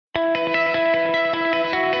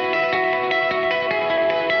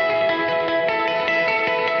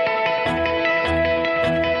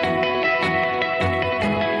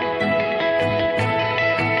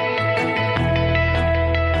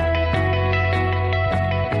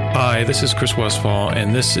Hi, this is Chris Westfall,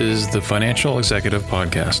 and this is the Financial Executive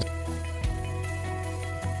Podcast.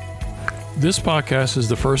 This podcast is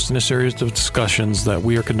the first in a series of discussions that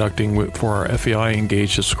we are conducting for our FEI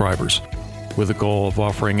engaged subscribers, with the goal of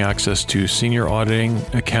offering access to senior auditing,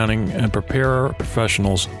 accounting, and preparer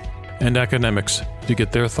professionals and academics to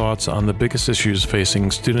get their thoughts on the biggest issues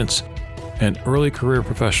facing students and early career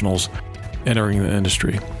professionals entering the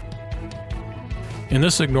industry. In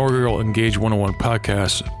this inaugural Engage 101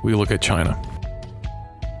 podcast, we look at China.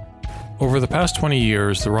 Over the past 20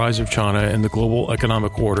 years, the rise of China in the global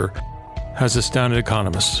economic order has astounded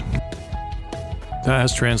economists. That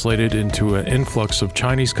has translated into an influx of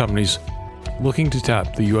Chinese companies looking to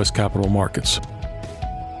tap the U.S. capital markets.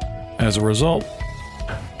 As a result,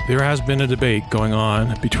 there has been a debate going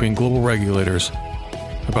on between global regulators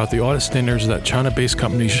about the audit standards that China-based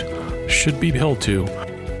companies should be held to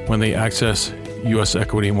when they access U.S.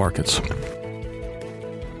 equity markets.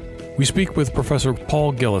 We speak with Professor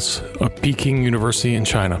Paul Gillis of Peking University in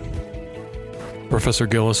China. Professor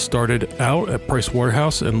Gillis started out at Price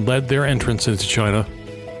Waterhouse and led their entrance into China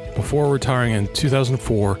before retiring in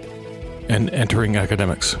 2004 and entering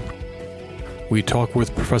academics. We talk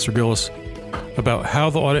with Professor Gillis about how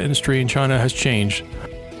the audit industry in China has changed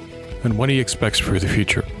and what he expects for the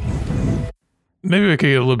future. Maybe we could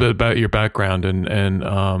get a little bit about your background and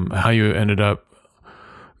how you ended up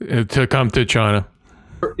to come to China.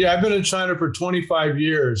 Yeah, I've been in China for 25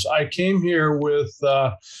 years. I came here with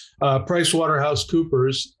Price Waterhouse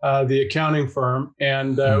Coopers, the accounting firm,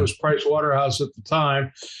 and it was Price Waterhouse at the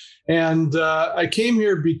time. And I came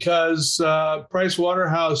here because Price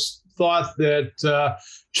Waterhouse thought that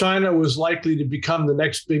China was likely to become the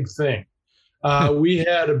next big thing. We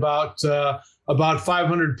had about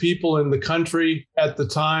 500 people in the country at the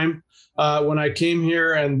time when I came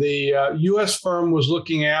here, and the U.S. firm was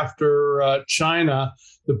looking after China.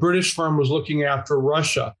 The British firm was looking after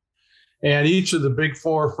Russia. And each of the big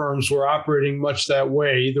four firms were operating much that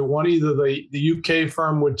way. Either the UK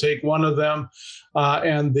firm would take one of them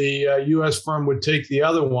and the US firm would take the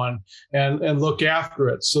other one and look after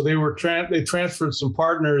it. So they transferred some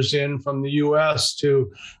partners in from the US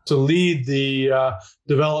to lead the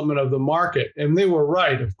development of the market. And they were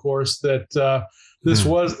right, of course, that this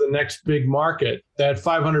was the next big market. That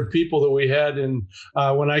 500 people that we had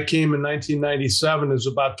when I came in 1997 is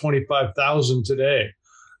about 25,000 today.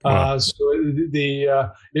 Wow. So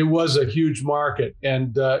it was a huge market,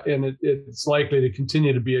 and it's likely to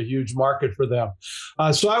continue to be a huge market for them.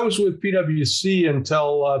 So I was with PwC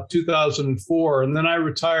until 2004, and then I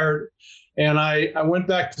retired, and I went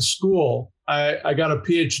back to school. I got a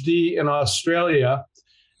PhD in Australia,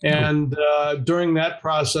 and during that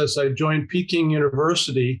process, I joined Peking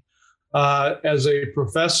University as a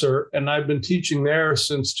professor, and I've been teaching there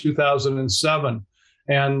since 2007,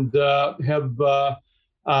 and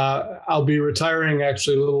I'll be retiring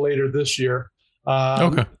actually a little later this year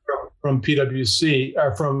from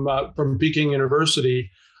PwC, from Peking University,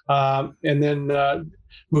 and then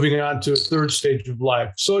moving on to a third stage of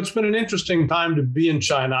life. So it's been an interesting time to be in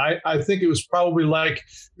China. I think it was probably like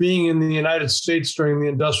being in the United States during the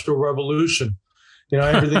Industrial Revolution. You know,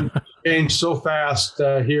 everything changed so fast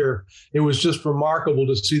here. It was just remarkable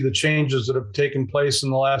to see the changes that have taken place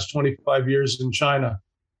in the last 25 years in China.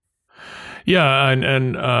 Yeah,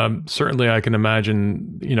 and certainly I can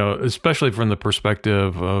imagine, especially from the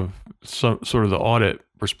perspective of some sort of the audit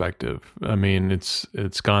perspective. I mean,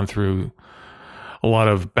 it's gone through a lot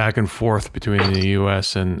of back and forth between the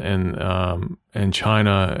U.S. and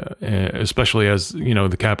China, especially as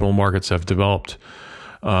the capital markets have developed.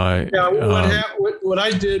 What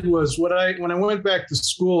I did was when I went back to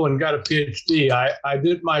school and got a PhD, I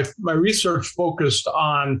did my research focused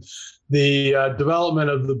on the development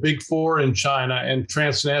of the Big Four in China and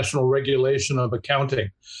transnational regulation of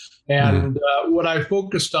accounting. And what I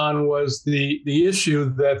focused on was the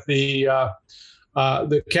issue that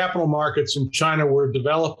the capital markets in China were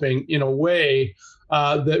developing in a way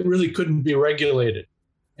that really couldn't be regulated,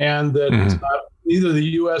 and that neither the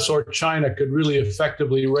U.S. or China could really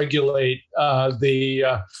effectively regulate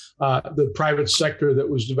the private sector that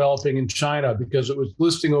was developing in China because it was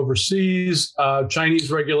listing overseas.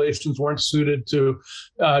 Chinese regulations weren't suited to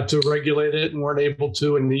regulate it and weren't able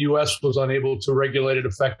to, and the U.S. was unable to regulate it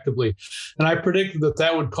effectively. And I predicted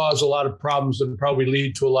that would cause a lot of problems and probably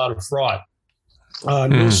lead to a lot of fraud.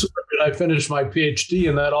 No sooner did I finish my PhD,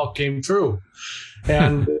 and that all came true.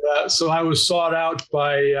 And so I was sought out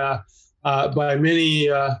by many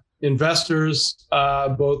investors,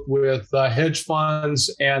 both with hedge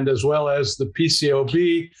funds and as well as the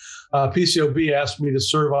PCAOB. PCAOB asked me to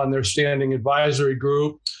serve on their standing advisory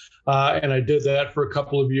group. And I did that for a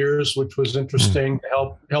couple of years, which was interesting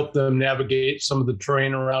to help them navigate some of the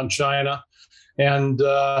terrain around China. And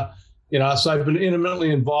so I've been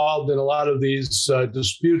intimately involved in a lot of these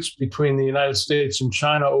disputes between the United States and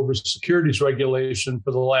China over securities regulation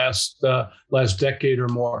for the last decade or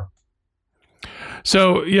more.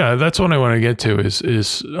 So yeah, that's what I want to get to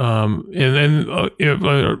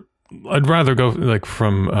I'd rather go like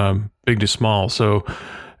from big to small. So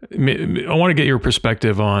I want to get your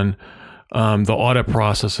perspective on the audit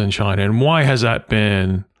process in China, and why has that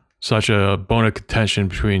been such a bone of contention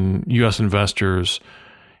between U.S. investors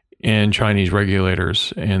and Chinese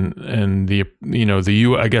regulators, and the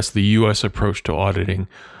U.S. approach to auditing.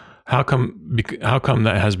 How come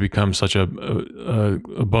that has become such a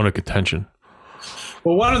bone of contention?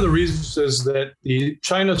 Well, one of the reasons is that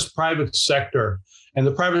China's private sector, and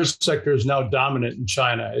the private sector is now dominant in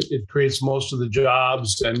China. It creates most of the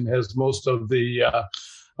jobs and has most of the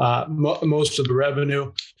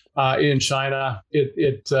revenue in China.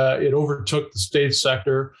 It overtook the state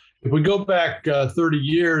sector. If we go back 30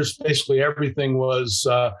 years, basically everything was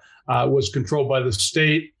controlled by the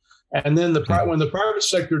state. And then when the private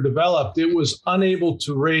sector developed, it was unable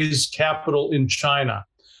to raise capital in China.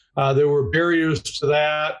 There were barriers to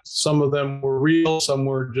that. Some of them were real. Some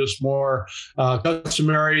were just more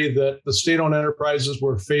customary, that the state-owned enterprises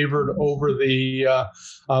were favored over the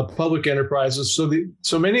public enterprises.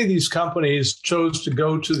 So many of these companies chose to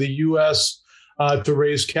go to the U.S. To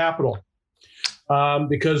raise capital.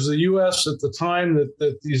 Because the U.S. at the time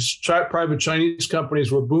that these private Chinese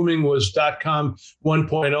companies were booming was .com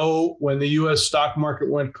 1.0, when the U.S. stock market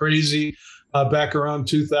went crazy back around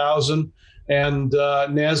 2000. And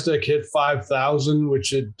NASDAQ hit 5,000, which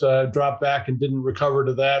had dropped back and didn't recover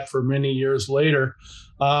to that for many years later.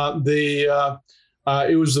 It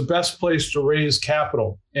was the best place to raise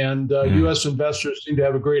capital. And U.S. investors seem to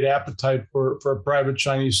have a great appetite for private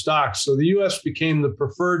Chinese stocks. So the U.S. became the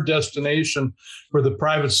preferred destination for the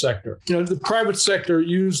private sector. The private sector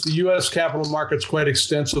used the U.S. capital markets quite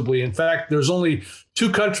extensively. In fact, there's only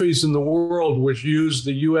 2 countries in the world which use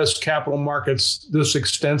the U.S. capital markets this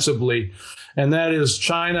extensively, and that is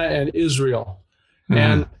China and Israel.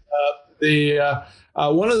 And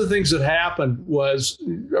one of the things that happened was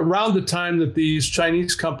around the time that these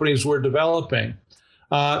Chinese companies were developing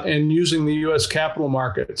and using the U.S. capital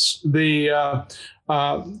markets, the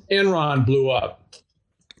Enron blew up.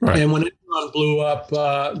 Right. And when Enron blew up,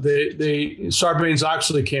 the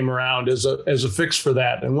Sarbanes-Oxley came around as a fix for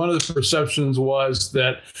that. And one of the perceptions was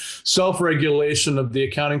that self-regulation of the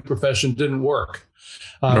accounting profession didn't work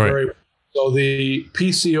very well. So the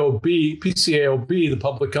PCAOB, the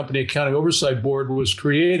Public Company Accounting Oversight Board, was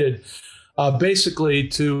created basically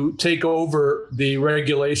to take over the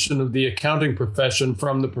regulation of the accounting profession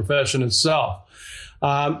from the profession itself.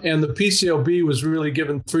 And the PCAOB was really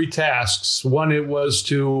given 3 tasks. One, it was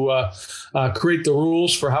to create the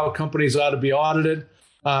rules for how companies ought to be audited.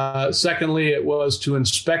 Secondly, it was to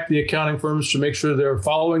inspect the accounting firms to make sure they're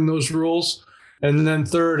following those rules. And then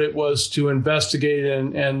third, it was to investigate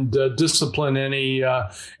and discipline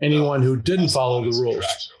anyone who didn't follow the rules.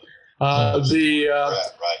 The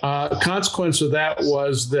consequence of that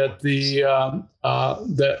was that the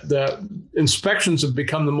inspections have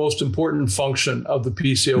become the most important function of the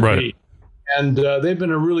PCAOB. Right. And they've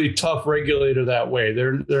been a really tough regulator that way.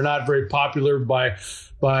 They're not very popular by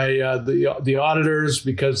the auditors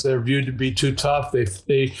because they're viewed to be too tough. They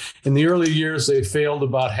in the early years, they failed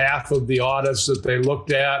about half of the audits that they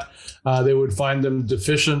looked at. They would find them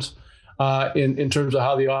deficient in terms of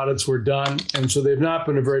how the audits were done. And so they've not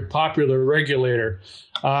been a very popular regulator.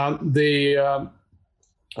 When they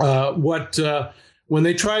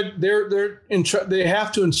tried, they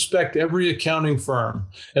have to inspect every accounting firm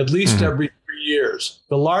at least every 3 years.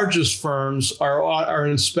 The largest firms are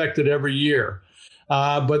inspected every year.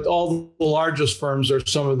 But all the largest firms are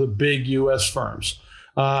some of the big U.S. firms.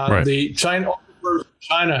 The China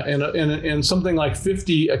and something like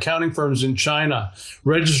 50 accounting firms in China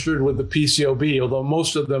registered with the PCAOB, although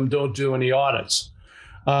most of them don't do any audits.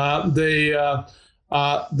 The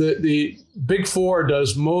Big Four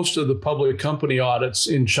does most of the public company audits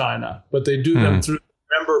in China, but they do them through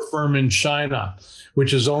a member firm in China,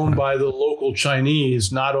 which is owned by the local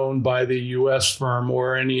Chinese, not owned by the U.S. firm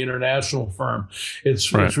or any international firm.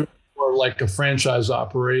 It's really more like a franchise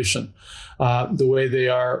operation, the way they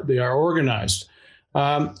are organized.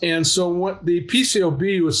 And so what the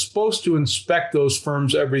PCAOB was supposed to inspect those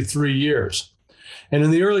firms every 3 years. And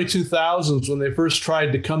in the early 2000s, when they first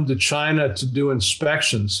tried to come to China to do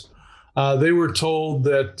inspections, they were told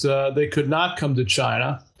that they could not come to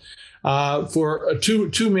China for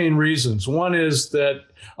two main reasons. One is that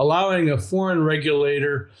allowing a foreign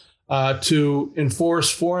regulator to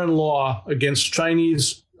enforce foreign law against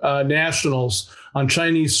Chinese nationals on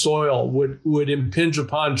Chinese soil would impinge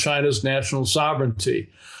upon China's national sovereignty.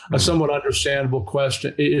 A somewhat understandable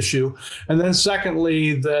issue. And then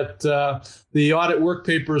secondly, that the audit work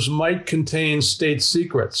papers might contain state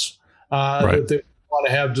secrets that they want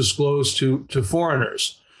to have disclosed to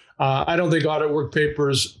foreigners. I don't think audit work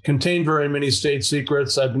papers contain very many state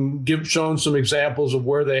secrets. I've been shown some examples of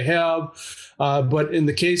where they have, but in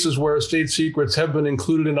the cases where state secrets have been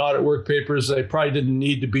included in audit work papers, they probably didn't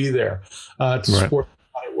need to be there to support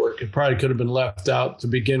audit work. It probably could have been left out to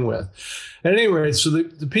begin with. At any rate, so the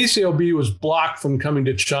PCAOB was blocked from coming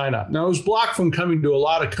to China. Now, it was blocked from coming to a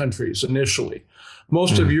lot of countries initially.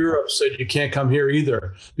 Most of Europe said you can't come here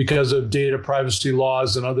either because of data privacy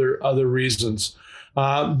laws and other reasons.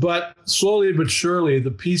 But slowly but surely, the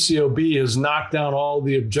PCAOB has knocked down all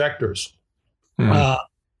the objectors to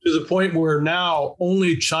the point where now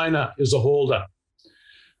only China is a holdout.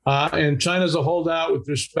 And China is a holdout with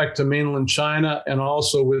respect to mainland China and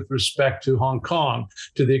also with respect to Hong Kong,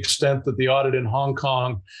 to the extent that the audit in Hong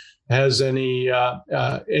Kong has any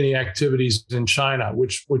activities in China,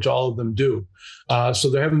 which all of them do. So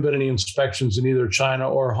there haven't been any inspections in either China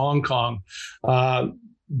or Hong Kong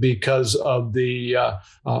because of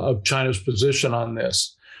of China's position on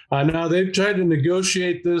this. Now they've tried to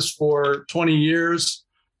negotiate this for 20 years,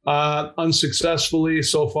 unsuccessfully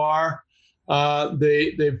so far.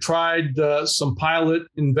 They've tried some pilot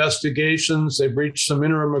investigations. They've reached some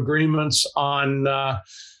interim agreements on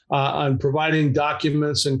providing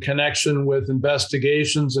documents in connection with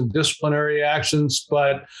investigations and disciplinary actions.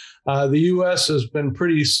 But the U.S. has been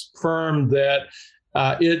pretty firm that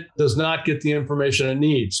it does not get the information it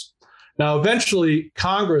needs. Now, eventually,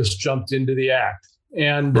 Congress jumped into the act.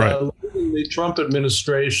 And in the Trump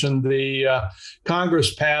administration, the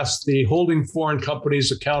Congress passed the Holding Foreign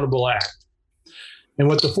Companies Accountable Act. And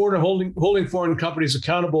what the Holding Foreign Companies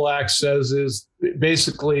Accountable Act says is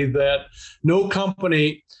basically that no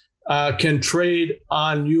company can trade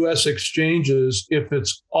on U.S. exchanges if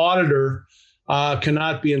its auditor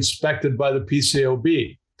cannot be inspected by the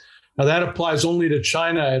PCAOB. Now, that applies only to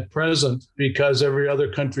China at present because every other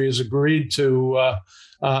country has agreed to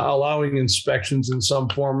allowing inspections in some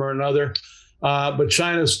form or another. But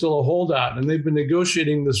China is still a holdout, and they've been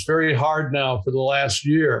negotiating this very hard now for the last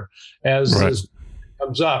year as this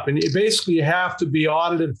comes up. And you basically have to be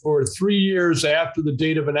audited for 3 years after the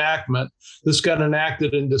date of enactment. This got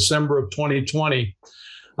enacted in December of 2020.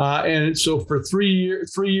 And so for 3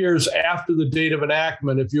 years after the date of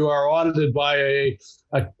enactment, if you are audited by a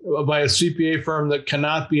CPA firm that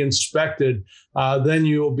cannot be inspected, then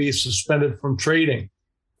you will be suspended from trading.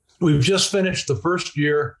 We've just finished the first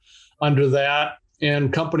year under that,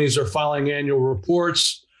 and companies are filing annual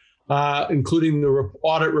reports, including the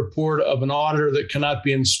audit report of an auditor that cannot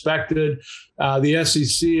be inspected. The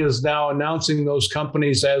SEC is now announcing those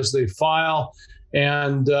companies as they file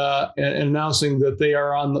and announcing that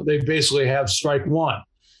they basically have strike one.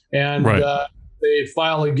 And they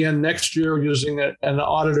file again next year using an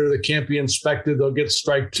auditor that can't be inspected. They'll get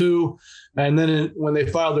strike two. And then when they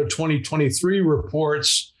file their 2023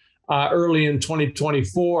 reports early in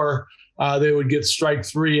 2024, they would get strike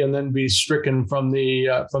three and then be stricken from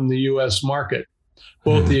the U.S. market,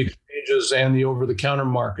 both the exchanges and the over-the-counter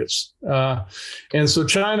markets. And so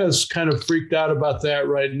China's kind of freaked out about that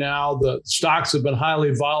right now. The stocks have been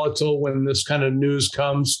highly volatile when this kind of news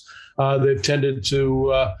comes. They've tended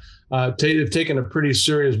to they've taken a pretty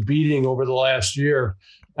serious beating over the last year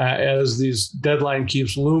as this deadline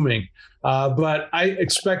keeps looming. But I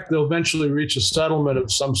expect they'll eventually reach a settlement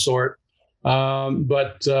of some sort.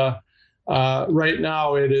 But right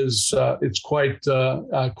now it's quite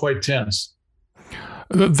tense.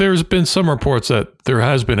 There's been some reports that there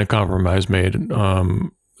has been a compromise made.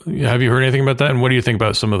 Have you heard anything about that? And what do you think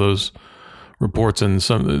about some of those reports and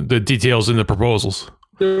some the details in the proposals?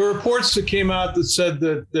 There were reports that came out that said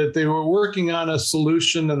that they were working on a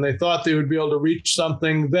solution and they thought they would be able to reach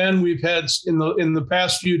something. Then we've had in the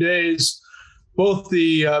past few days, both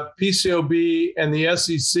the PCAOB and the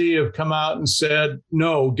SEC have come out and said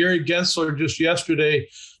no. Gary Gensler just yesterday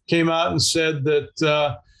came out and said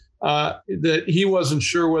that that he wasn't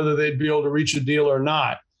sure whether they'd be able to reach a deal or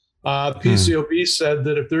not. PCAOB said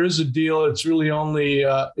that if there is a deal, it's really only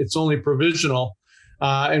provisional.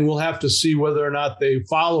 And we'll have to see whether or not they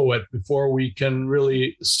follow it before we can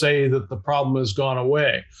really say that the problem has gone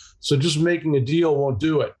away. So just making a deal won't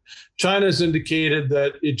do it. China's indicated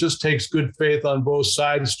that it just takes good faith on both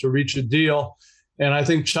sides to reach a deal. And I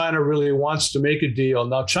think China really wants to make a deal.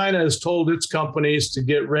 Now, China has told its companies to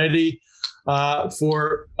get ready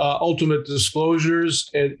for ultimate disclosures.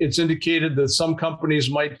 It's indicated that some companies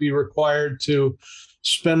might be required to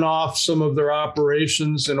spin off some of their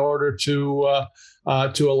operations in order to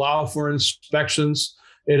allow for inspections.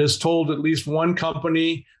 It has told at least one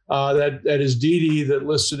company that is Didi that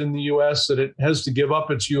listed in the U.S. that it has to give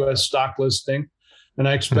up its U.S. stock listing, and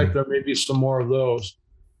I expect there may be some more of those.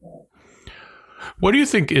 What do you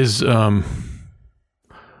think is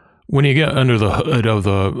when you get under the hood of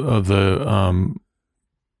the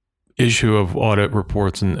issue of audit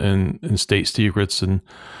reports and state secrets, and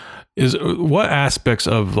is what aspects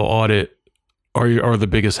of the audit are the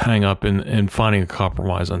biggest hang up in finding a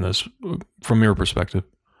compromise on this from your perspective?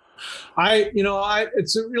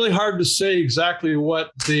 It's really hard to say exactly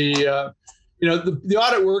what the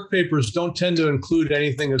audit work papers don't tend to include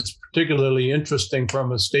anything that's particularly interesting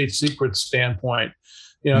from a state secret standpoint.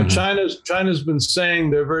 China's been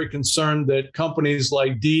saying they're very concerned that companies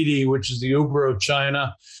like Didi, which is the Uber of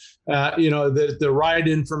China, that the ride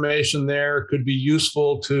information there could be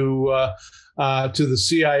useful to the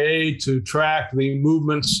CIA to track the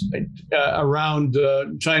movements around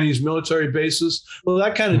Chinese military bases. Well,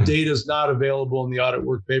 that kind of data is not available in the audit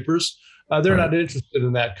work papers. They're not interested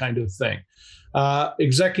in that kind of thing.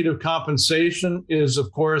 Executive compensation is, of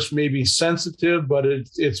course, maybe sensitive, but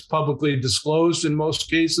it's publicly disclosed in most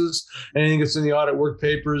cases. Anything that's in the audit work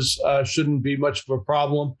papers shouldn't be much of a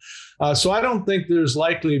problem. So I don't think there's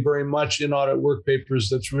likely very much in audit work papers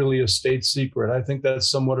that's really a state secret. I think that's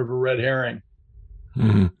somewhat of a red herring.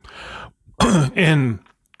 Mm-hmm. And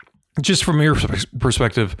just from your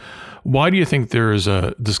perspective, why do you think there is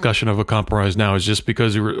a discussion of a compromise now? Is just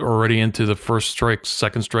because you're already into the first strike,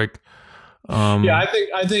 second strike?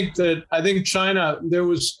 I think China. There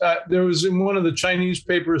was in one of the Chinese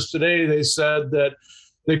papers today. They said that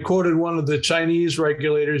they quoted one of the Chinese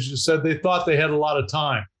regulators who said they thought they had a lot of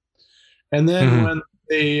time, and then when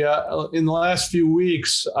they in the last few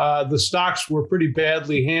weeks the stocks were pretty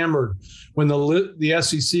badly hammered when the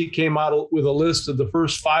SEC came out with a list of the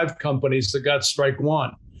first 5 companies that got strike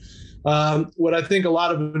 1. What I think a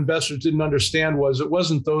lot of investors didn't understand was it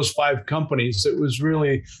wasn't those 5 companies. It was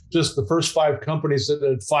really just the first 5 companies that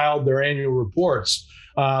had filed their annual reports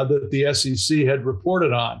that the SEC had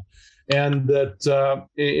reported on. And that,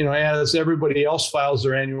 as everybody else files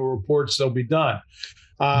their annual reports, they'll be done.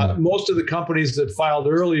 Most of the companies that filed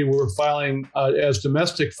early were filing as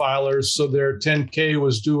domestic filers, so their 10K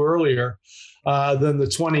was due earlier than the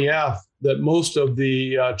 20F that most of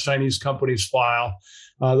the Chinese companies file.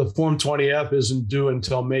 The Form 20F isn't due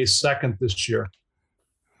until May 2nd this year.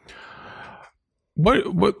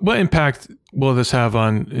 What impact will this have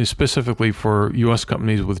on specifically for U.S.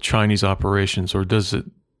 companies with Chinese operations, or does it?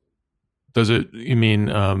 You mean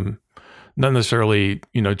not necessarily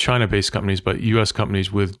China-based companies, but U.S.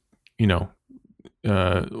 companies with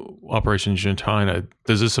operations in China?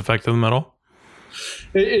 Does this affect them at all?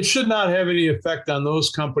 It should not have any effect on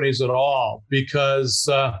those companies at all because.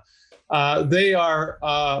 They are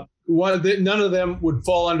none of them would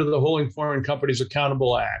fall under the Holding Foreign Companies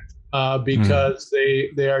Accountable Act because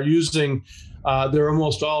they are using they're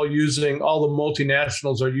almost all the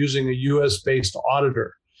multinationals are using a U.S.-based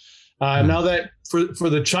auditor. Now that for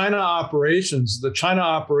the China operations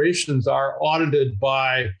are audited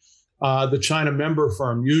by the China member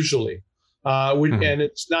firm usually. And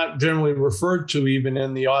it's not generally referred to even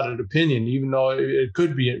in the audit opinion, even though it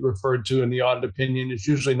could be referred to in the audit opinion. It's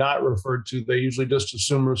usually not referred to. They usually just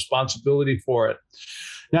assume responsibility for it.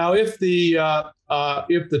 Now, if the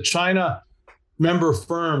China member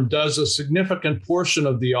firm does a significant portion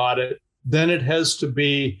of the audit, then it has to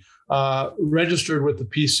be registered with the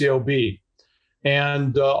PCAOB.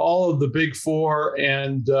 And all of the big 4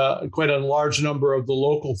 and quite a large number of the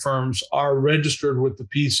local firms are registered with the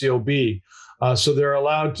PCAOB. So they're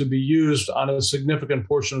allowed to be used on a significant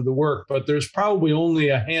portion of the work. But there's probably only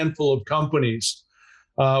a handful of companies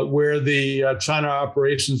where the China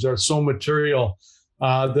operations are so material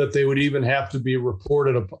that they would even have to be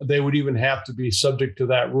reported. They would even have to be subject to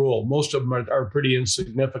that rule. Most of them are pretty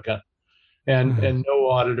insignificant. And no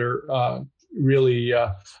auditor really,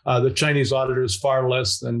 the Chinese auditor is far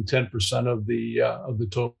less than 10% of the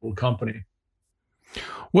total company.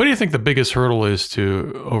 What do you think the biggest hurdle is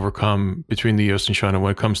to overcome between the U.S. and China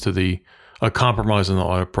when it comes to a compromise in the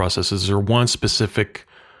audit process? Is there one specific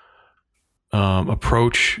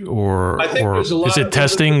approach, or is it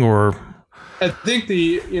testing? Or I think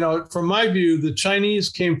from my view, the Chinese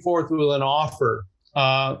came forth with an offer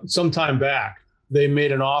some time back they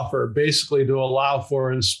made an offer basically to allow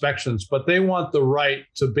for inspections, but they want the right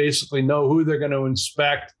to basically know who they're going to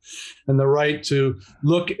inspect and the right to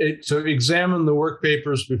to examine the work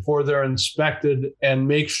papers before they're inspected and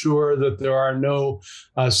make sure that there are no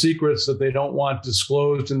secrets that they don't want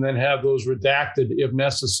disclosed, and then have those redacted if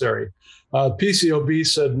necessary. PCAOB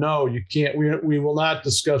said, no, you can't. We will not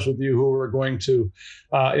discuss with you who we're going to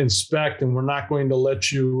inspect, and we're not going to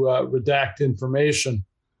let you redact information.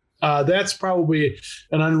 That's probably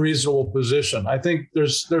an unreasonable position. I think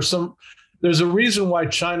there's a reason why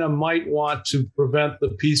China might want to prevent the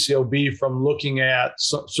PCAOB from looking at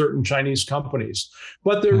certain Chinese companies,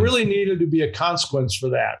 but there really needed to be a consequence for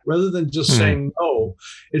that. Rather than just saying no,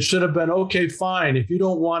 it should have been, okay, fine. If you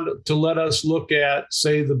don't want to let us look at,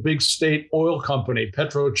 say, the big state oil company,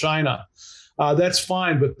 PetroChina, that's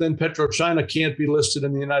fine. But then PetroChina can't be listed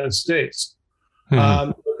in the United States.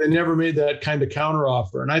 They never made that kind of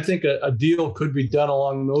counteroffer, and I think a deal could be done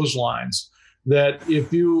along those lines. That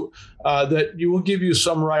if you that you will give you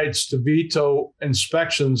some rights to veto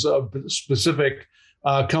inspections of specific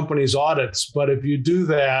companies' audits, but if you do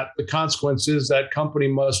that, the consequence is that company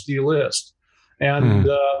must delist, and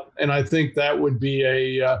I think that would be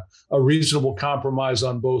a reasonable compromise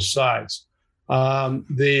on both sides.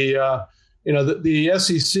 The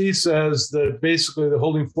SEC says that basically the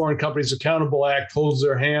Holding Foreign Companies Accountable Act holds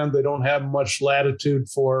their hand. They don't have much latitude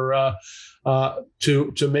for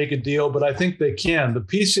to make a deal, but I think they can. The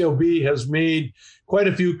PCAOB has made quite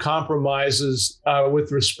a few compromises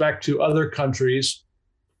with respect to other countries.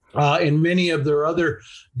 In many of their other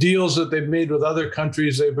deals that they've made with other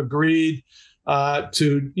countries, they've agreed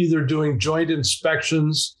to either doing joint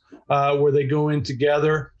inspections where they go in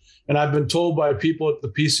together. And I've been told by people at the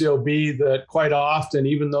PCAOB that quite often,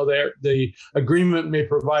 even though the agreement may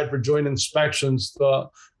provide for joint inspections, the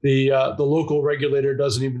local regulator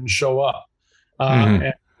doesn't even show up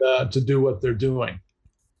and to do what they're doing.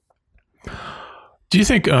 Do you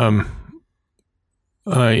think,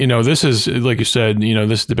 this is, like you said,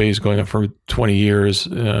 this debate is going on for 20 years.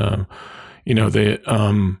 The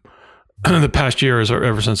past years, or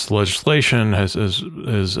ever since the legislation has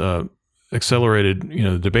accelerated,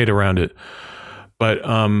 the debate around it. But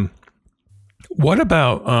what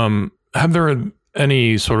about, have there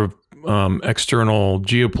any sort of external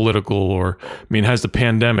geopolitical, or, has the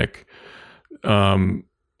pandemic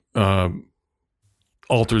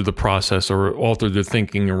altered the process or altered the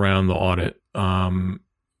thinking around the audit? I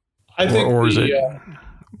think, or is it?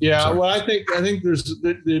 Yeah, well, I think there's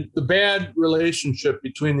the bad relationship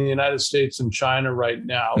between the United States and China right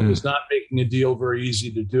now is not making a deal very easy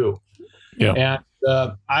to do. Yeah. And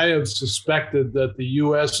I have suspected that the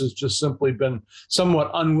U.S. has just simply been somewhat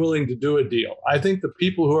unwilling to do a deal. I think the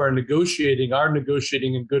people who are negotiating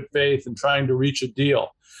in good faith and trying to reach a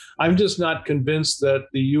deal. I'm just not convinced that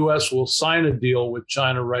the U.S. will sign a deal with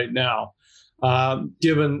China right now,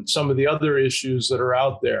 given some of the other issues that are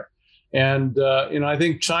out there. And, I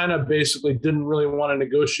think China basically didn't really want to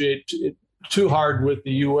negotiate too hard with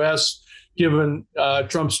the U.S., given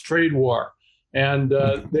Trump's trade war. And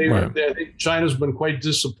I think China's been quite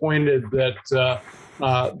disappointed that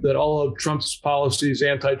all of Trump's policies,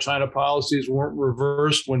 anti-China policies, weren't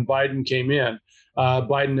reversed when Biden came in.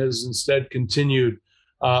 Biden has instead continued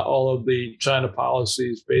all of the China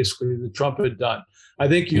policies, basically, that Trump had done. I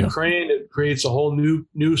think Ukraine, it creates a whole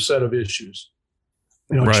new set of issues.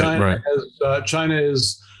 China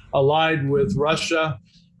is allied with Russia.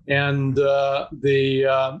 And although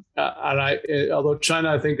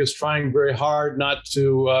China, I think, is trying very hard not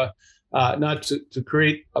to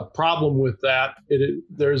create a problem with that,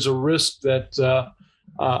 there's a risk that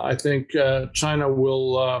I think China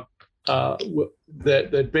will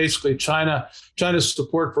that basically China's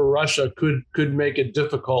support for Russia could make it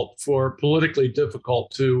politically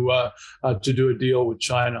difficult to do a deal with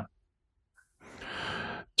China.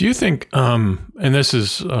 Do you think, and this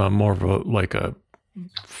is more of a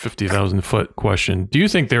 50,000 foot question. Do you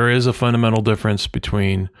think there is a fundamental difference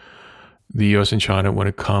between the U.S. and China when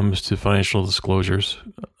it comes to financial disclosures,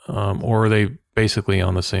 or are they basically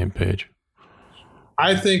on the same page?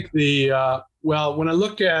 I think when I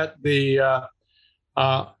look at the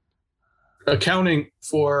accounting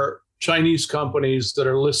for Chinese companies that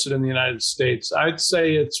are listed in the United States, I'd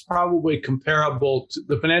say it's probably comparable to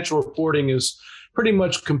the financial reporting is pretty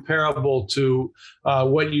much comparable to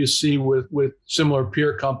what you see with similar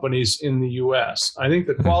peer companies in the U.S. I think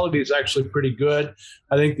the quality is actually pretty good.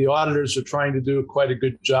 I think the auditors are trying to do quite a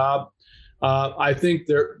good job. I think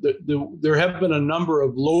there have been a number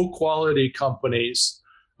of low quality companies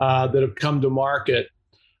that have come to market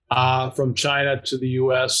from China to the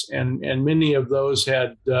U.S., and many of those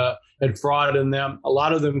had fraud in them. A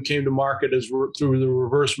lot of them came to market through the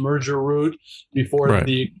reverse merger route before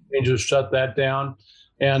the exchanges shut that down,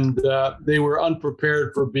 and they were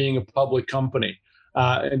unprepared for being a public company.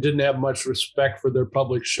 And didn't have much respect for their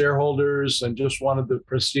public shareholders, and just wanted the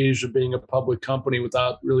prestige of being a public company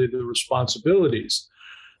without really the responsibilities.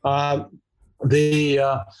 I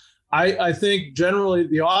think generally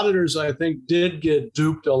the auditors, did get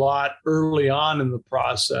duped a lot early on in the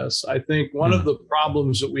process. I think one of the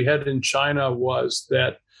problems that we had in China was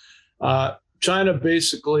that China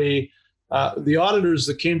basically, the auditors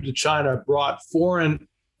that came to China brought foreign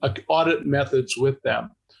audit methods with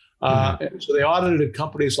them. And so they audited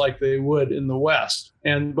companies like they would in the West.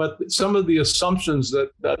 But some of the assumptions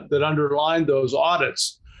that underlined those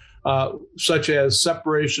audits, such as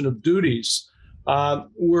separation of duties,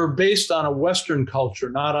 were based on a Western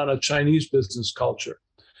culture, not on a Chinese business culture.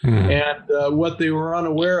 And what they were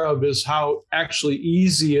unaware of is how actually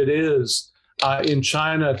easy it is in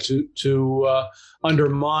China to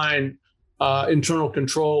undermine internal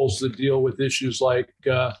controls that deal with issues like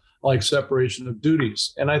separation of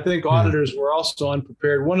duties. And I think auditors were also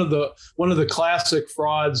unprepared. One of the classic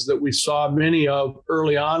frauds that we saw many of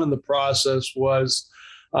early on in the process was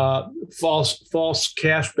false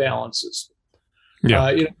cash balances.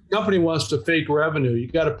 The company wants to fake revenue. You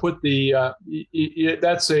got to put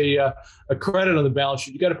that's a credit on the balance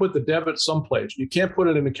sheet. You got to put the debit someplace. You can't put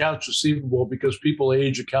it in accounts receivable because people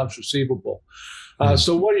age accounts receivable.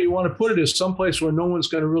 So what you want to put it is someplace where no one's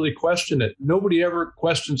going to really question it. Nobody ever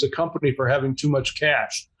questions a company for having too much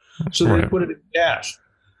cash. So they put it in cash.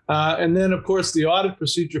 And then, of course, the audit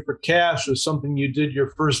procedure for cash is something you did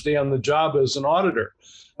your first day on the job as an auditor.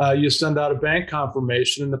 You send out a bank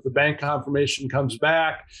confirmation, and if the bank confirmation comes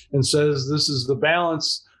back and says this is the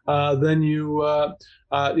balance, then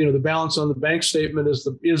the balance on the bank statement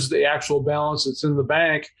is the actual balance that's in the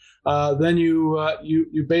bank. Then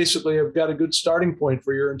you basically have got a good starting point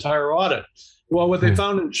for your entire audit. Well, what they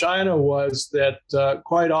found in China was that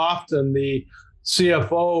quite often the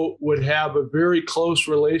CFO would have a very close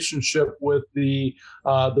relationship with the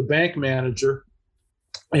bank manager.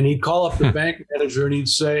 And he'd call up the bank manager and he'd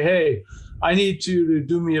say, "Hey, I need you to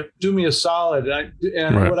do me a solid.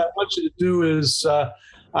 What I want you to do is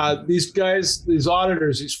these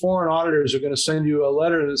auditors, these foreign auditors, are going to send you a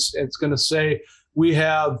letter. It's going to say we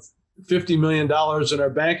have $50 million in our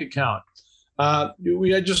bank account. I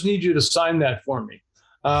just need you to sign that for me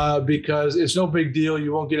because it's no big deal.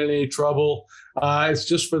 You won't get in any trouble. It's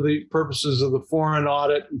just for the purposes of the foreign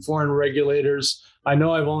audit and foreign regulators. I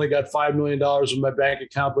know I've only got $5 million in my bank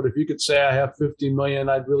account, but if you could say I have 50 million,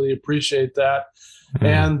 I'd really appreciate that."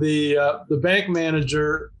 And the bank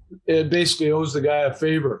manager basically owes the guy a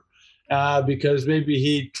favor because maybe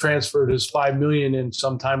he transferred his 5 million in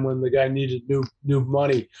sometime when the guy needed new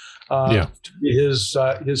money to be his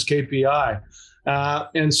KPI.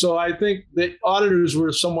 And so I think that auditors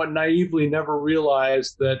were somewhat naively never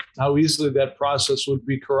realized how easily that process would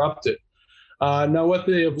be corrupted. Now, what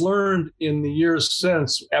they have learned in the years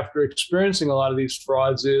since, after experiencing a lot of these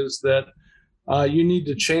frauds, is that you need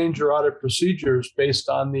to change your audit procedures based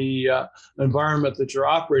on the environment that you're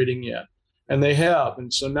operating in, and they have.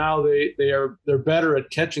 And so now they're better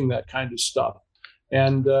at catching that kind of stuff,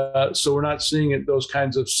 and so we're not seeing those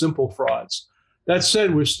kinds of simple frauds. That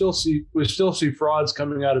said, we still see frauds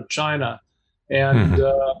coming out of China, and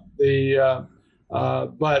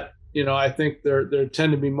but I think they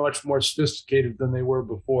tend to be much more sophisticated than they were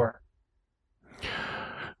before.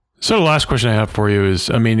 So the last question I have for you is,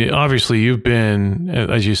 obviously you've been,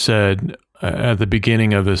 as you said, at the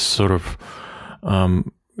beginning of this sort of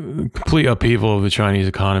complete upheaval of the Chinese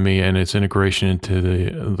economy and its integration into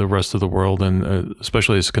the rest of the world, and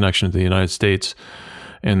especially its connection to the United States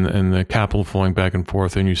and the capital flowing back and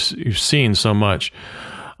forth. And you've seen so much.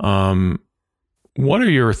 What are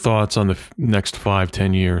your thoughts on the next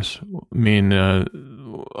 5-10 years?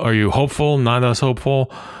 Are you hopeful, not as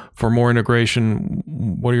hopeful for more integration?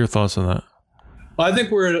 What are your thoughts on that? Well, I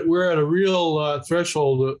think we're at a real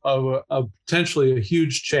threshold of potentially a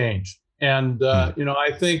huge change. And,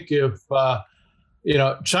 I think if,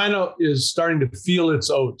 China is starting to feel its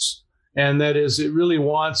oats, and that is it really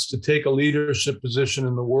wants to take a leadership position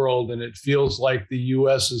in the world. And it feels like the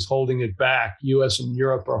U.S. is holding it back. U.S. and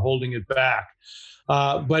Europe are holding it back.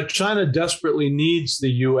 But China desperately needs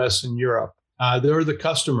the U.S. and Europe. They're the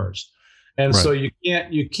customers. And so you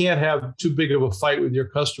can't have too big of a fight with your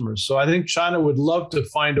customers. So I think China would love to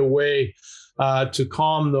find a way to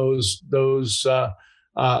calm those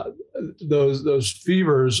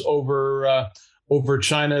fevers over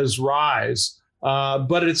China's rise.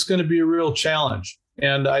 but it's going to be a real challenge.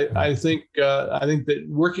 And I think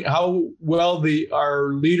that how well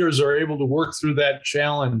our leaders are able to work through that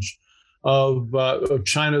challenge of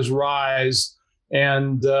China's rise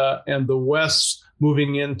and the West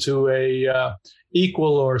moving into a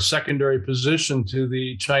equal or secondary position to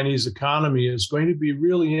the Chinese economy is going to be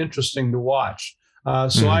really interesting to watch.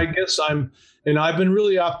 I guess I've been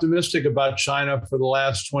really optimistic about China for the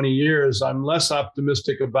last 20 years. I'm less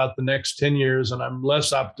optimistic about the next 10 years, and I'm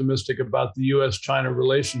less optimistic about the U.S.-China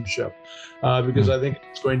relationship because I think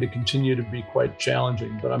it's going to continue to be quite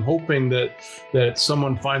challenging. But I'm hoping that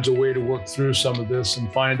someone finds a way to work through some of this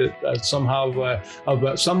and find it somehow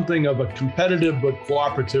something of a competitive but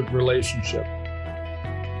cooperative relationship.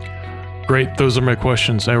 Great. Those are my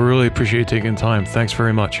questions. I really appreciate you taking time. Thanks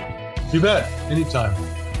very much. You bet.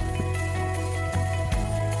 Anytime.